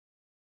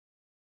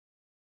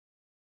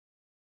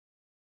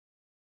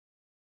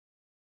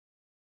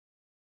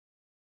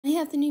I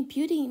have the new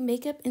beauty,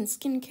 makeup, and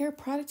skincare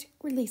product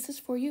releases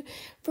for you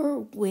for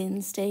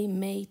Wednesday,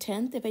 May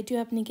 10th. If I do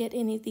happen to get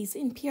any of these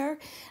in PR,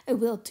 I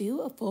will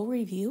do a full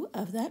review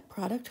of that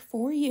product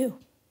for you.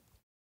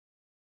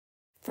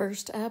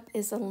 First up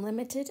is a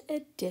limited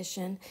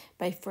edition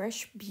by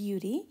Fresh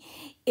Beauty.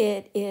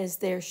 It is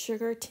their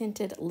sugar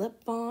tinted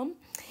lip balm.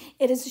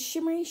 It is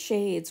shimmery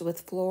shades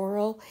with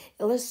floral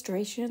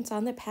illustrations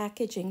on the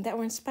packaging that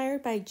were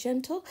inspired by a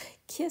gentle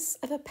kiss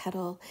of a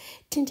petal.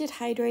 Tinted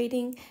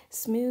hydrating,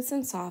 smooths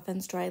and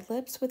softens dry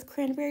lips with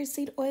cranberry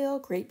seed oil,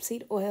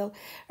 grapeseed oil,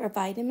 or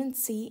vitamin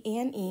C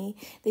and E.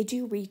 They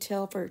do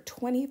retail for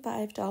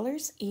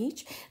 $25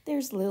 each.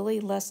 There's Lily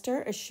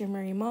Luster, a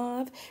shimmery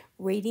mauve.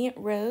 Radiant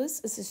Rose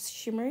is a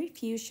shimmery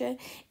fuchsia,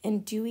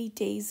 and Dewy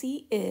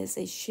Daisy is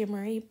a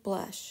shimmery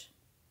blush.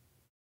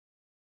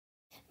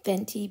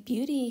 Fenty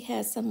Beauty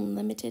has some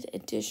limited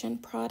edition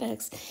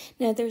products.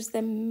 Now there's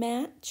the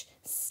Match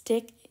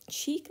Stick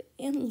Cheek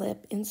and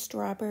Lip in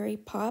Strawberry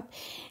Pop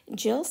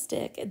Gel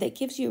Stick that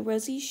gives you a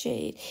rosy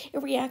shade.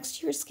 It reacts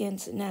to your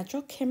skin's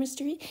natural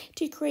chemistry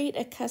to create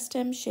a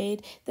custom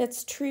shade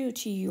that's true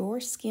to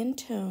your skin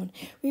tone.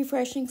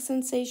 Refreshing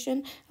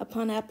sensation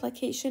upon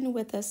application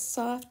with a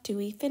soft,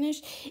 dewy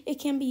finish. It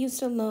can be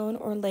used alone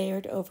or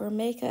layered over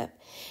makeup.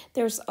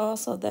 There's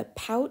also the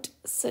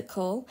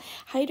Pacifica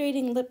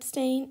Hydrating Lip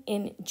Stain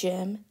in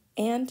Gem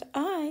and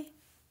Eye.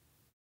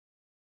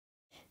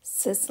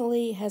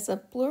 Sisley has a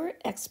Blur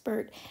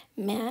Expert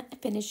Matte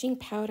Finishing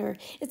Powder.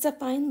 It's a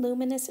fine,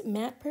 luminous,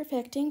 matte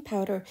perfecting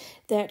powder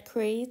that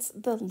creates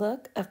the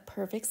look of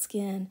perfect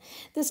skin.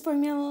 This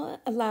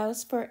formula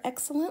allows for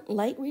excellent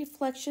light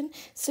reflection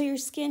so your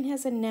skin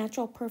has a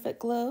natural, perfect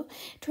glow,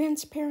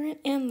 transparent,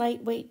 and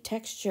lightweight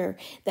texture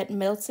that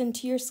melts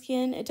into your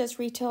skin. It does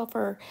retail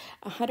for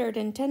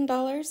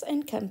 $110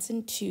 and comes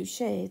in 2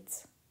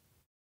 shades.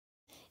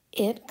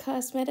 It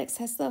Cosmetics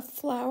has the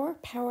Flower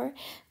Power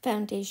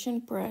Foundation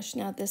Brush.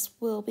 Now, this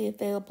will be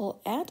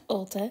available at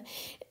Ulta,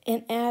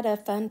 and add a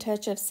fun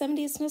touch of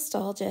 70s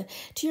nostalgia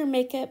to your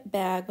makeup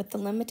bag with the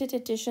limited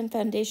edition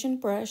foundation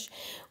brush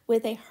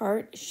with a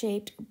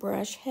heart-shaped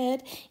brush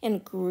head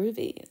and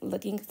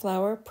groovy-looking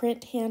flower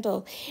print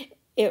handle.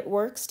 It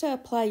works to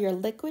apply your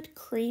liquid,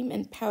 cream,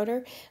 and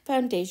powder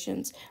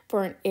foundations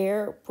for an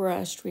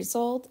airbrushed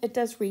result. It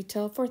does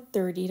retail for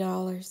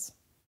 $30.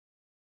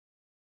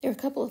 There are a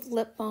couple of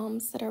lip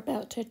balms that are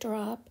about to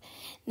drop.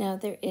 Now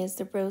there is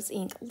the Rose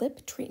Ink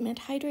Lip Treatment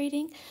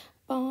Hydrating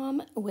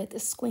Balm with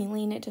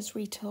squalene. It does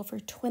retail for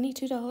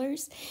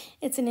 $22.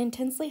 It's an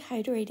intensely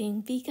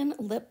hydrating vegan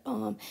lip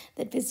balm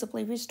that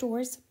visibly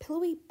restores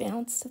pillowy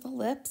bounce to the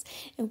lips.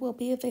 It will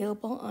be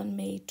available on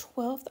May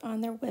 12th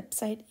on their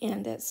website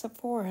and at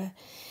Sephora.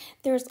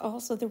 There's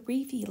also the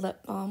refy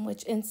lip balm,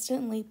 which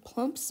instantly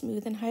plumps,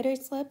 smooth, and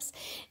hydrates lips.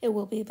 It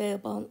will be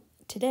available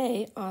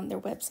today on their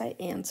website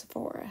and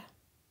Sephora.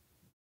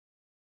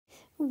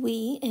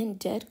 ouai and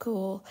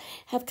dedcool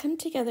have come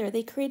together.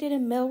 They created a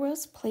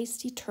Melrose Place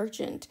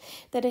detergent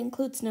that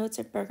includes notes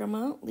of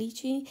bergamot,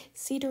 lychee,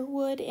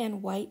 cedarwood,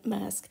 and white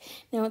musk.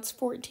 Now it's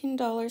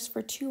 $14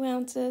 for 2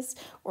 ounces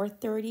or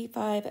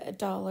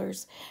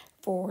 $35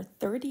 for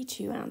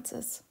 32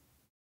 ounces.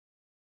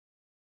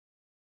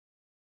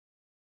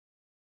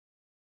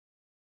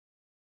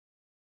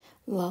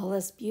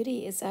 Lawless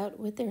Beauty is out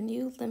with their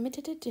new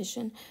limited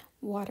edition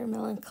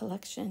watermelon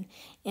collection.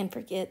 And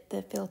forget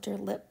the Filter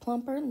Lip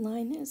Plumper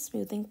Line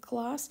Smoothing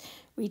Gloss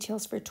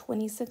retails for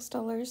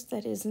 $26.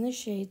 That is in the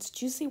shades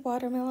Juicy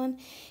Watermelon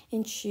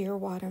and Sheer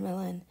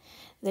Watermelon.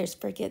 There's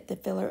Forget the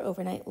Filler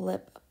Overnight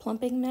Lip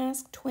Plumping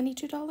Mask,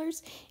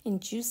 $22,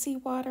 and Juicy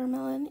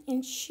Watermelon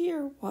and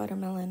Sheer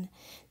Watermelon.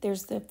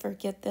 There's the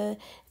Forget the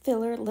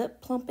Filler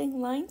Lip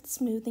Plumping Line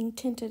Smoothing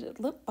Tinted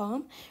Lip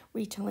Balm,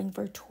 retailing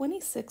for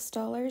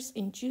 $26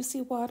 in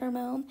Juicy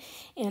Watermelon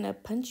and a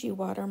Punchy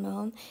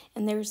Watermelon.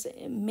 And there's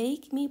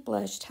Make Me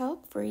Blush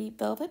Talc-Free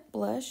Velvet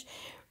Blush,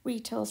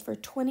 retails for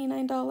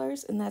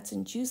 $29, and that's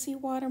in Juicy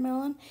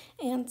Watermelon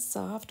and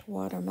Soft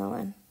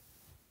Watermelon.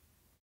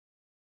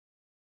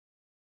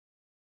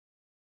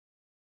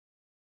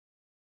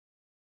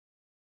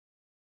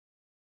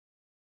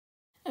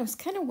 I was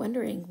kind of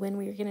wondering when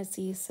we were going to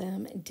see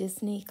some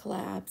Disney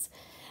collabs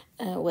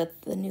with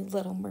the new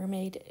Little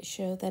Mermaid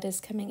show that is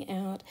coming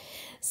out.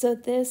 So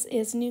this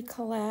is new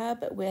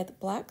collab with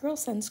Black Girl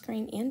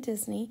Sunscreen and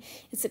Disney.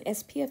 It's an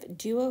SPF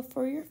duo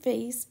for your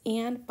face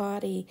and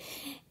body.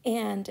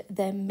 And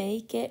the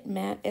Make It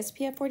Matte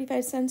SPF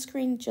 45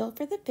 Sunscreen Gel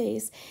for the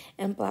face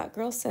and Black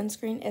Girl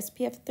Sunscreen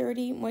SPF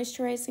 30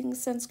 Moisturizing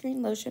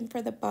Sunscreen Lotion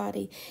for the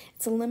body.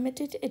 It's a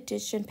limited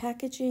edition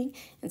packaging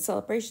in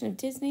celebration of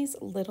Disney's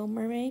Little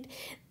Mermaid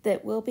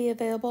that will be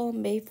available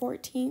May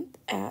 14th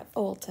at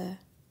Ulta.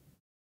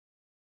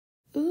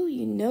 Ooh,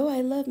 you know I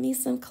love me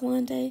some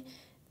Calande.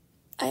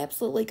 I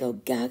absolutely go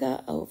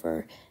gaga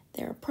over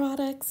their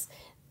products.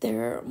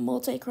 Their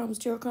multi-chromes,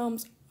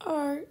 duochromes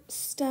are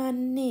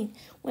stunning.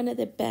 One of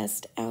the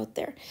best out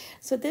there.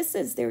 So this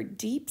is their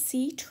Deep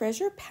Sea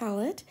Treasure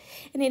Palette,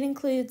 and it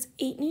includes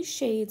 8 new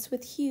shades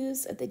with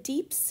hues of the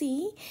deep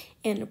sea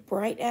and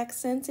bright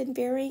accents and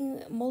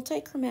varying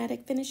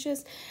multi-chromatic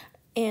finishes,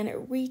 and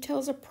it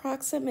retails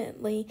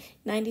approximately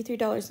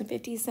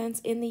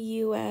 $93.50 in the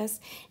US,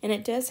 and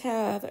it does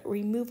have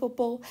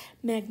removable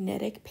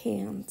magnetic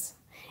pans.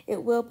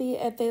 It will be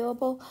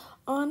available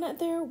on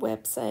their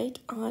website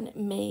on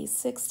May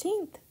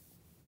 16th.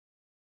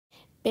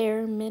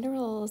 Bare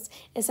Minerals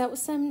is out with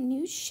some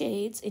new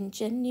shades in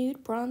Gen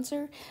Nude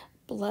Bronzer,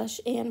 Blush,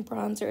 and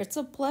Bronzer. It's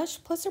a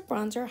blush plus a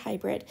bronzer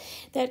hybrid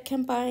that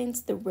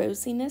combines the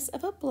rosiness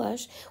of a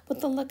blush with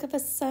the look of a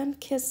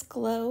sun-kissed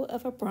glow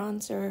of a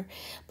bronzer,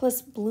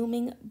 plus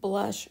blooming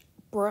blush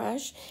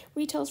brush.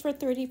 Retails for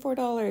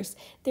 $34.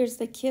 There's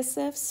the Kiss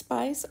of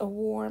Spice, a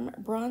warm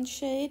bronze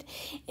shade,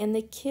 and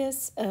the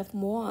Kiss of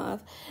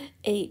Mauve,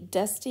 a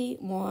dusty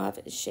mauve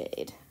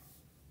shade.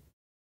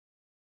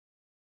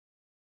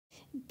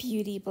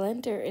 Beauty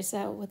Blender is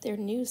out with their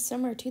new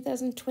summer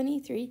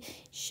 2023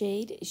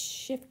 shade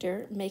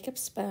shifter makeup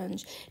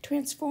sponge.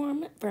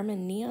 Transform from a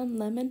neon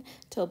lemon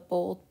to a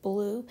bold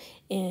blue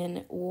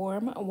in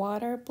warm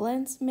water.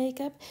 Blends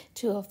makeup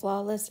to a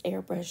flawless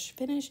airbrush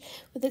finish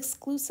with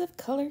exclusive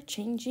color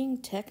changing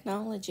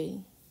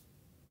technology.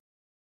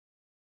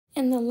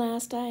 And the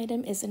last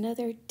item is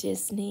another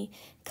Disney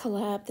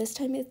collab. This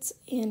time it's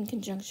in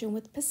conjunction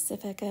with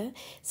Pacifica,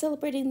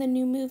 celebrating the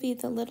new movie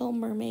The Little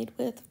Mermaid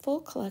with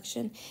full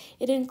collection.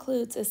 It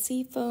includes a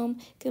seafoam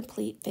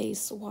complete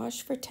face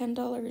wash for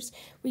 $10,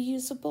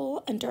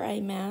 reusable under eye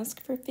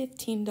mask for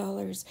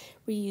 $15,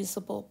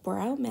 reusable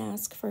brow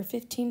mask for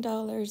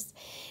 $15,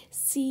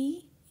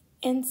 C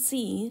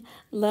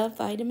Love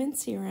Vitamin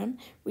Serum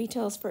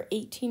retails for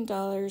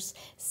 $18.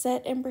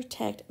 Set and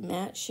Protect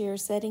Matte Sheer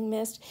Setting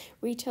Mist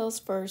retails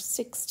for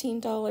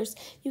 $16.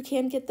 You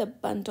can get the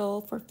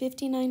bundle for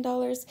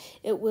 $59.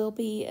 It will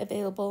be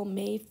available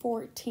May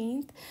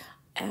 14th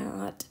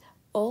at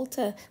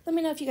Ulta. Let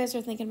me know if you guys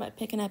are thinking about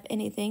picking up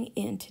anything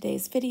in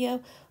today's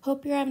video.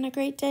 Hope you're having a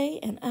great day,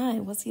 and I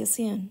will see you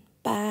soon.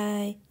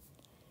 Bye.